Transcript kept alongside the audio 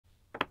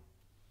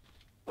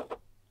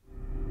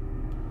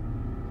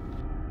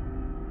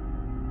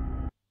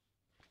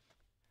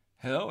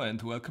Hello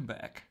and welcome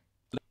back.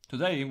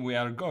 Today we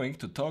are going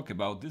to talk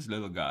about this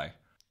little guy.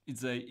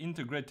 It's an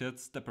integrated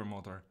stepper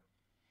motor.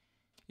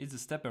 It's a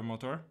stepper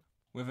motor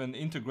with an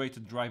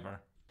integrated driver.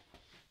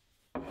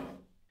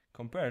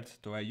 Compared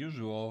to a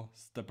usual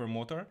stepper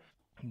motor,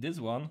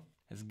 this one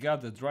has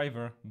got a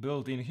driver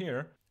built in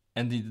here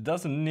and it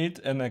doesn't need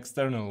an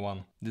external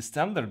one. The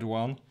standard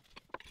one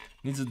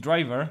needs a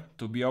driver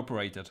to be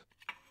operated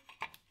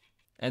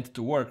and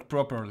to work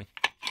properly.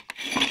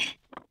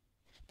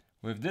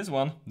 With this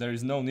one, there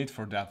is no need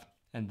for that.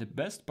 And the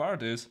best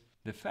part is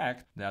the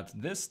fact that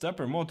this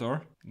stepper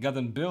motor got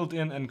a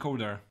built-in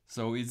encoder.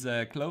 So it's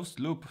a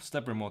closed-loop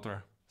stepper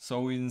motor.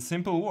 So in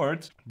simple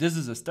words, this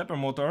is a stepper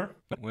motor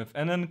with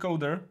an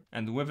encoder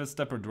and with a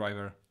stepper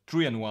driver.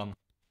 3-in-1.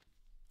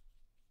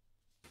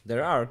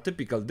 There are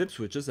typical dip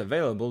switches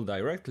available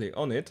directly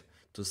on it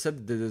to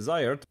set the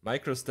desired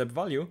microstep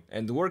value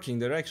and working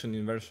direction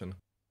inversion.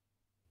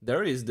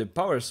 There is the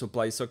power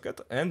supply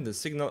socket and the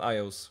signal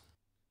IOs.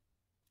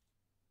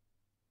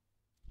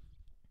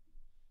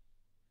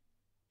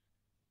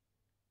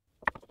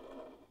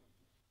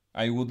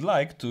 I would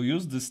like to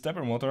use this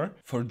stepper motor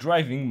for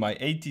driving my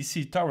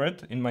ATC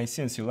turret in my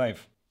CNC lathe.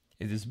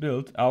 It is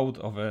built out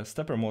of a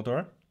stepper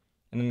motor,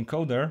 an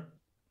encoder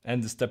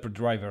and the stepper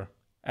driver.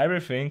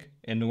 Everything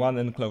in one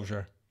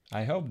enclosure.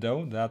 I hope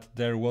though that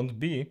there won't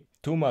be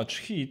too much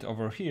heat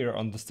over here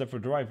on the stepper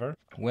driver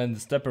when the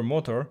stepper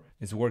motor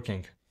is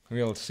working.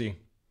 We'll see.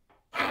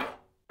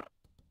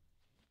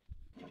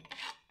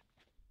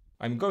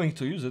 I'm going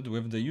to use it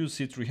with the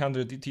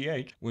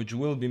UC300ETH, which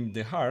will be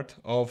the heart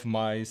of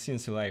my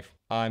CNC lathe.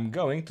 I'm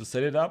going to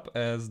set it up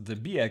as the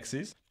B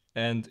axis,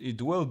 and it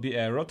will be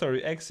a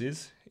rotary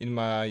axis in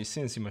my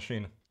CNC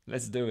machine.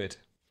 Let's do it.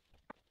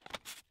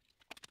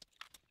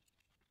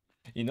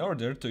 In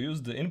order to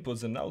use the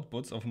inputs and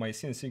outputs of my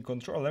CNC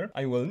controller,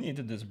 I will need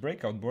this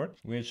breakout board,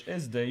 which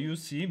is the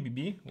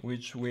UCBB,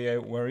 which we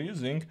were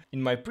using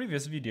in my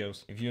previous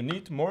videos. If you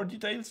need more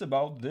details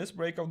about this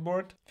breakout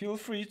board, feel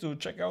free to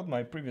check out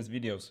my previous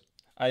videos.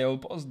 I will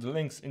post the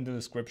links in the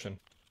description.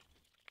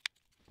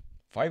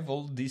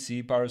 5V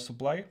DC power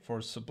supply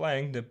for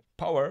supplying the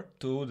power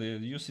to the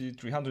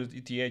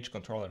UC300ETH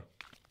controller.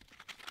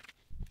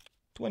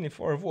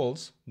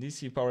 24V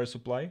DC power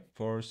supply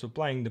for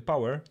supplying the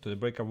power to the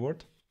breakout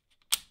board.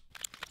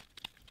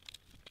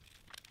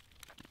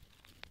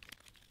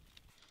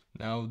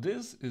 Now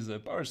this is a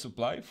power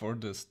supply for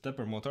the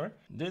stepper motor.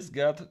 This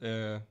got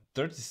a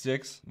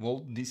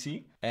 36V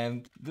DC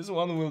and this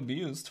one will be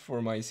used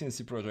for my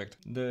CNC project.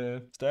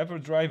 The stepper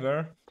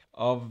driver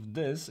of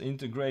this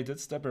integrated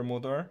stepper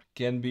motor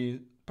can be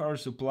power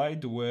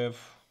supplied with...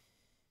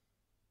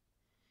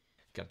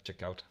 Can't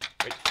check out.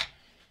 Wait.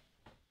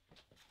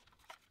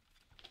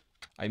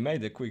 I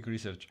made a quick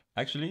research.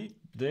 Actually,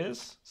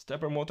 this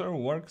stepper motor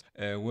works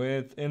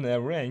within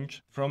a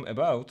range from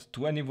about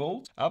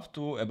 20V up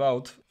to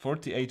about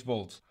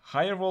 48V.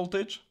 Higher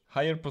voltage,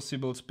 higher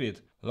possible speed.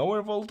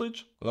 Lower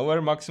voltage,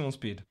 lower maximum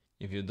speed.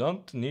 If you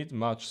don't need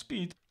much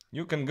speed,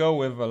 you can go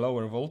with a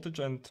lower voltage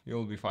and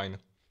you'll be fine.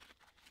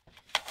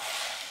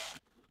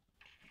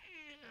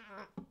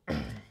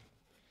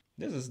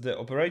 This is the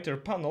operator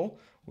panel,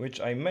 which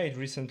I made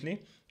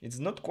recently. It's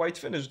not quite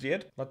finished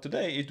yet, but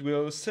today it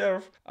will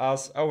serve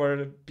as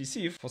our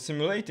PC for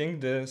simulating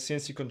the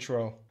CNC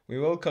control. We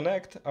will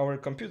connect our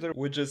computer,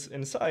 which is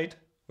inside,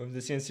 with the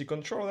CNC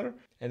controller,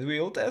 and we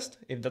will test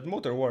if that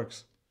motor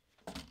works.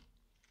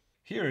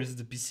 Here is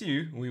the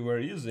PC we were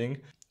using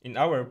in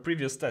our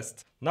previous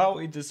test. Now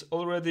it is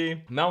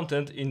already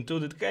mounted into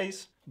the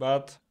case,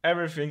 but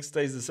everything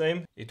stays the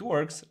same. It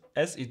works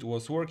as it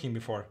was working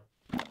before.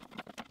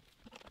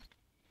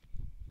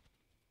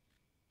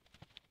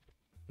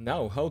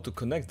 Now how to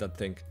connect that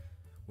thing.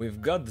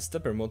 We've got the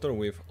stepper motor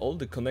with all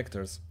the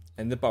connectors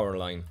and the power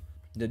line.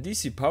 The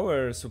DC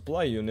power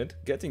supply unit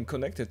getting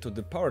connected to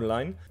the power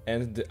line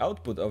and the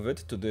output of it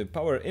to the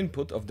power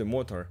input of the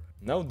motor.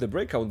 Now the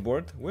breakout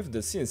board with the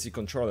CNC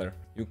controller.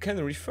 You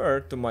can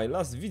refer to my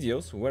last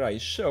videos where I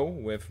show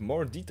with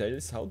more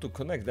details how to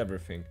connect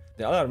everything.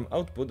 The alarm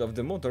output of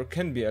the motor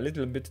can be a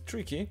little bit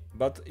tricky,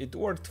 but it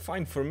worked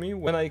fine for me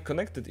when I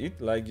connected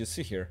it like you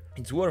see here.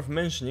 It's worth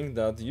mentioning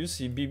that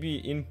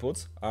UCBB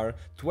inputs are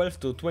 12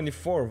 to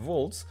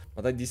 24V,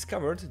 but I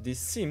discovered this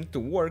seemed to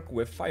work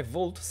with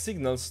 5V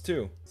signals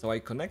too. So I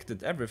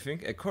connected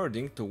everything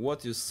according to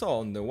what you saw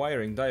on the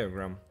wiring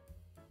diagram.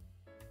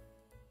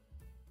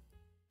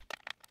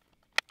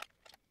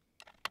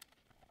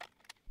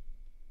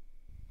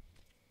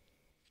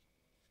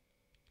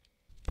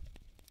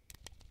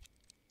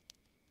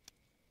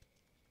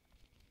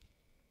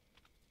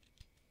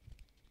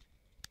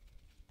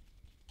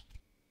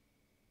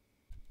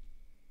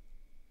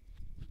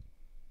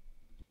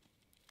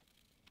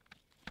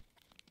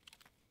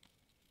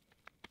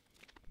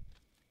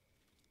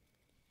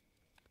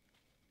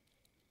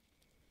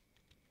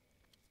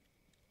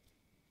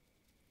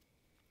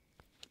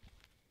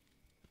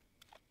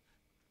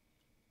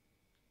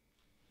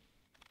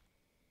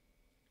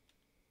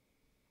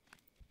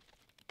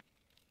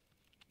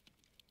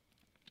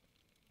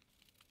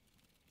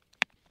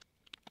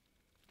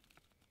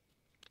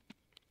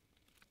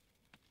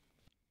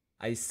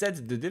 I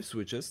set the diff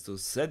switches to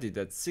set it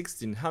at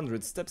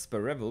 1600 steps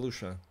per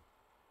revolution.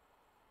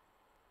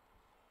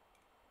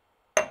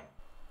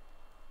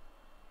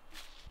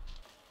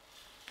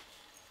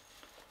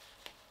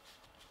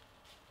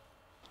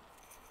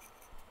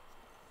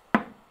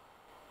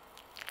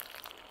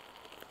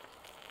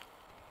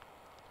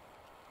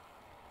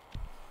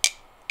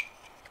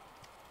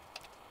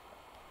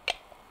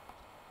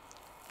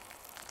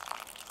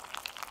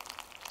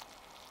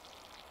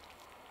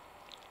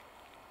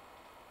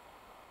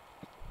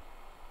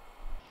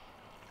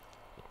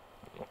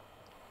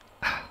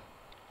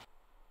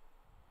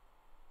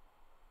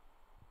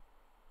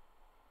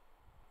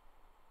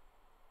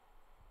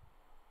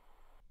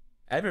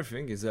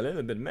 Everything is a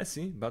little bit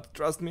messy, but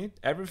trust me,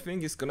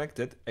 everything is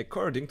connected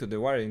according to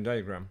the wiring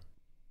diagram.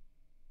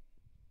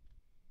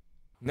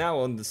 Now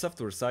on the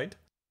software side,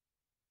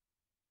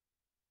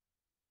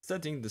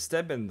 setting the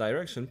step and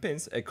direction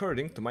pins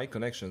according to my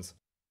connections.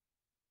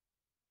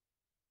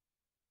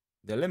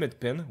 The limit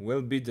pin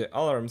will be the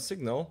alarm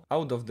signal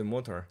out of the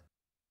motor.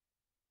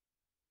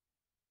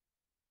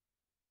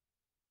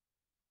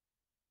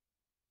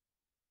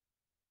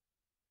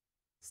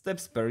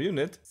 Steps per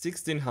unit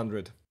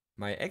 1600.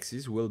 My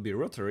axis will be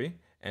rotary,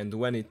 and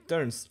when it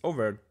turns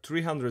over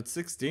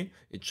 360,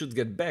 it should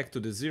get back to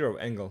the zero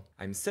angle.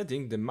 I'm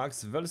setting the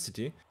max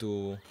velocity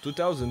to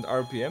 2000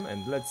 RPM,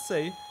 and let's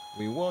say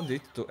we want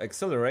it to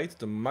accelerate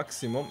to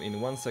maximum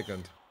in 1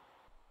 second.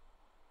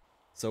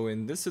 So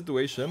in this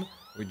situation,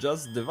 we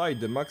just divide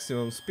the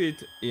maximum speed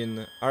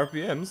in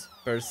RPMs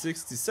per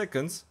 60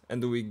 seconds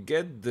and we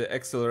get the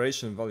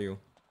acceleration value.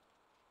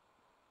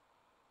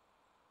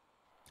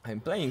 I'm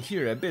playing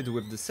here a bit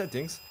with the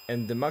settings,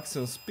 and the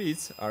maximum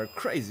speeds are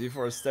crazy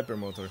for a stepper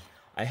motor.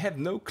 I have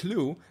no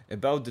clue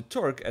about the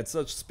torque at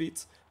such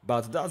speeds,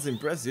 but that's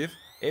impressive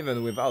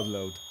even without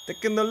load.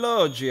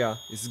 Technologia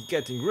is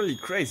getting really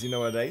crazy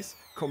nowadays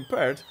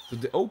compared to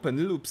the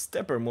open loop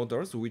stepper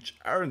motors, which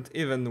aren't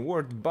even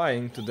worth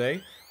buying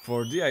today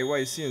for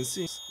DIY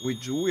CNCs,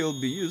 which will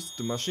be used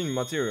to machine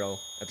material.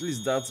 At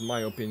least that's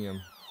my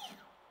opinion.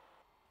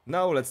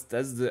 Now let's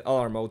test the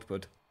alarm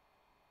output.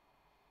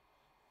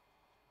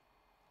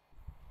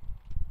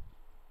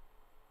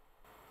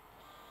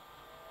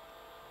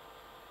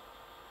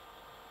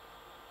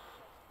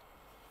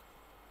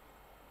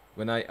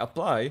 When I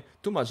apply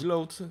too much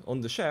load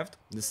on the shaft,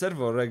 the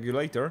servo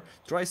regulator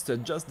tries to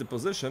adjust the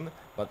position,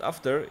 but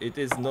after it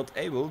is not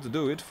able to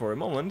do it for a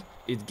moment,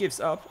 it gives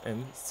up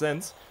and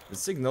sends the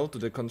signal to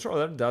the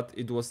controller that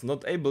it was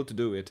not able to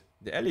do it.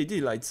 The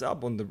LED lights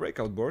up on the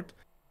breakout board.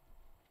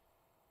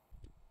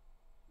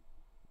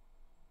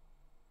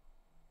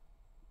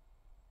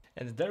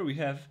 And there we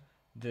have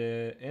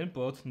the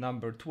input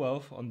number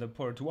 12 on the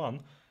port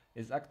 1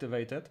 is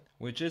activated,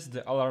 which is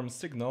the alarm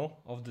signal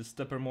of the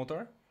stepper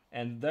motor.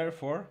 And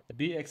therefore the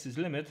B-axis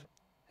limit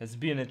has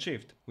been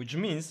achieved, which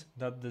means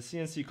that the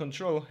CNC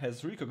control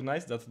has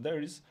recognized that there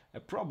is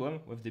a problem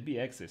with the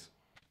B-axis.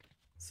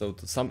 So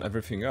to sum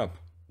everything up,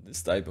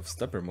 this type of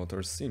stepper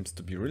motor seems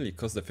to be really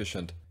cost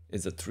efficient.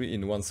 It's a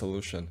 3-in-1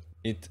 solution.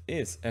 It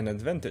is an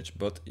advantage,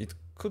 but it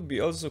could be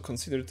also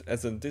considered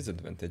as a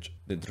disadvantage.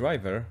 The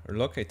driver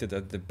located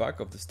at the back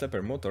of the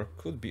stepper motor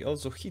could be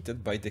also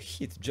heated by the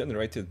heat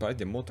generated by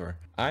the motor.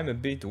 I'm a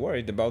bit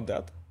worried about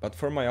that, but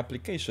for my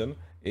application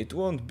it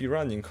won't be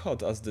running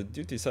hot as the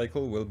duty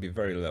cycle will be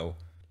very low.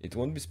 It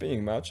won't be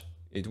spinning much,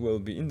 it will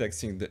be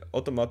indexing the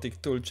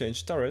automatic tool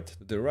change turret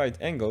to the right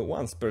angle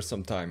once per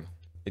some time.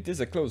 It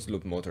is a closed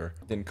loop motor.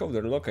 The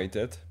encoder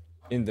located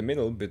in the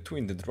middle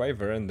between the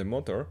driver and the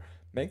motor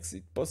makes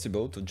it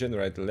possible to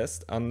generate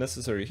less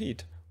unnecessary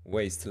heat,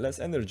 waste less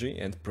energy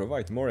and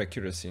provide more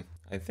accuracy.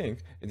 I think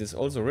it is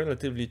also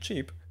relatively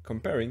cheap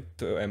comparing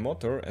to a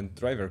motor and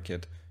driver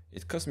kit.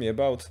 It cost me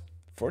about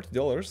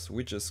 $40,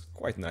 which is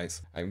quite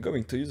nice. I'm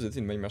going to use it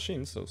in my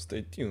machine, so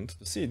stay tuned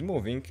to see it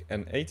moving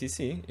and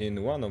ATC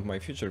in one of my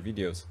future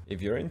videos.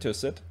 If you're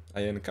interested,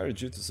 I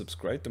encourage you to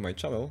subscribe to my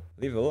channel,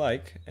 leave a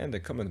like and a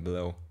comment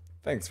below.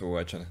 Thanks for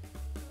watching.